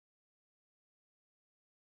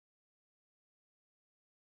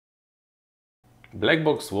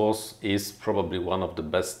Blackbox is probably one of the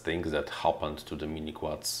best things that happened to the mini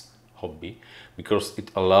quads hobby, because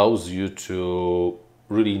it allows you to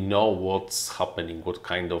really know what's happening, what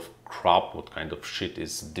kind of crap, what kind of shit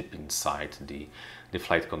is deep inside the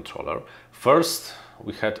flight controller. First,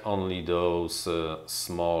 we had only those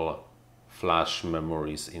small flash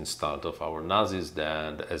memories installed of our NASs,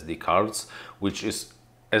 then the SD cards,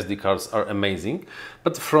 SD cards are amazing,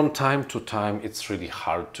 but from time to time it's really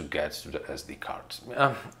hard to get to the SD card.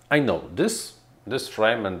 I know this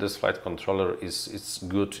frame and this flight controller is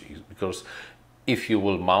good, because if you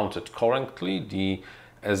will mount it correctly, the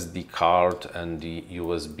SD card and the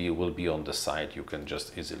USB will be on the side. You can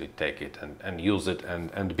just easily take it and use it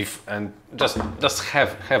and just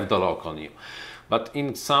have the lock on you. But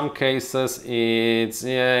in some cases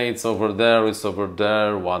it's over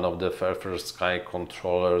there. One of the Fairfax Sky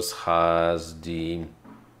controllers has the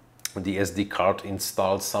SD card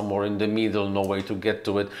installed somewhere in the middle, no way to get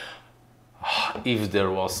to it. If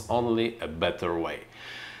there was only a better way.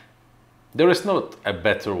 There is not a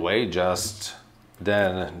better way just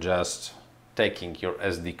taking your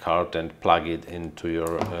SD card and plug it into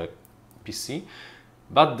your PC,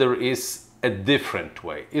 but there is a different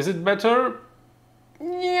way. Is it better?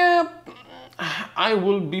 Yeah, I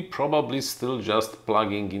will be probably still just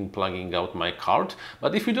plugging in, plugging out my card.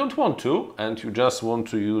 But if you don't want to and you just want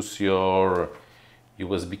to use your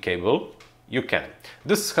USB cable, you can.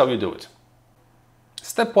 This is how you do it.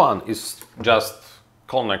 Step one is just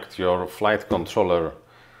connect your flight controller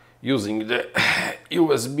using the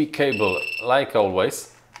USB cable, like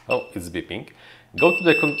always. Oh, it's beeping. Go to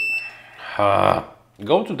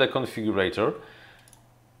the configurator,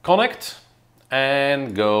 connect,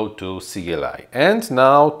 and go to CLI. And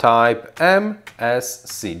now type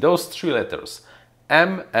MSC, those three letters,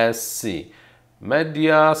 MSC,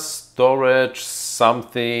 media storage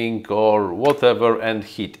something or whatever, and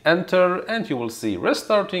hit enter, and you will see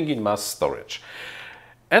restarting in mass storage.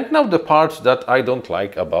 And now the part that I don't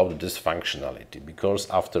like about this functionality, because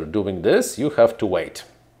after doing this you have to wait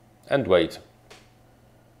and wait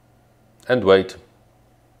and wait.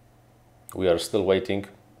 We are still waiting.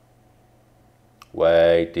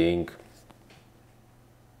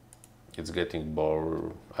 It's getting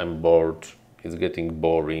bored. I'm bored. It's getting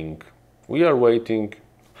boring. We are waiting.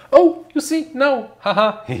 Oh, you see, now,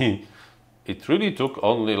 haha. It really took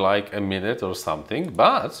only like a minute or something,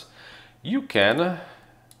 but you can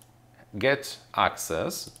get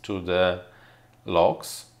access to the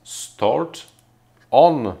logs stored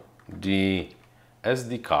on the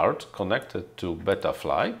SD card connected to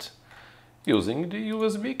Betaflight using the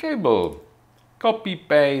USB cable. Copy,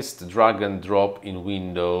 paste, drag and drop in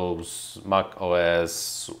Windows, Mac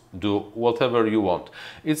OS, do whatever you want.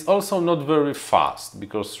 It's also not very fast,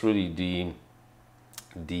 because really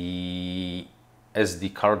the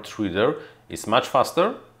SD card reader is much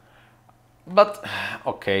faster, but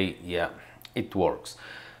okay, yeah, it works.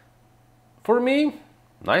 For me,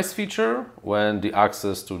 nice feature when the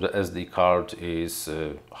access to the SD card is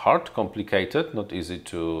hard, complicated, not easy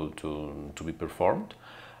to be performed.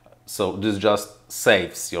 So this just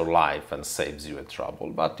saves your life and saves you a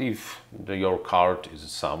trouble. But if your card is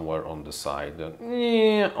somewhere on the side, then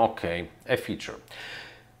yeah, okay, a feature.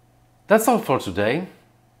 That's all for today.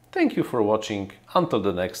 Thank you for watching. Until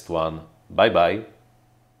the next one, bye bye.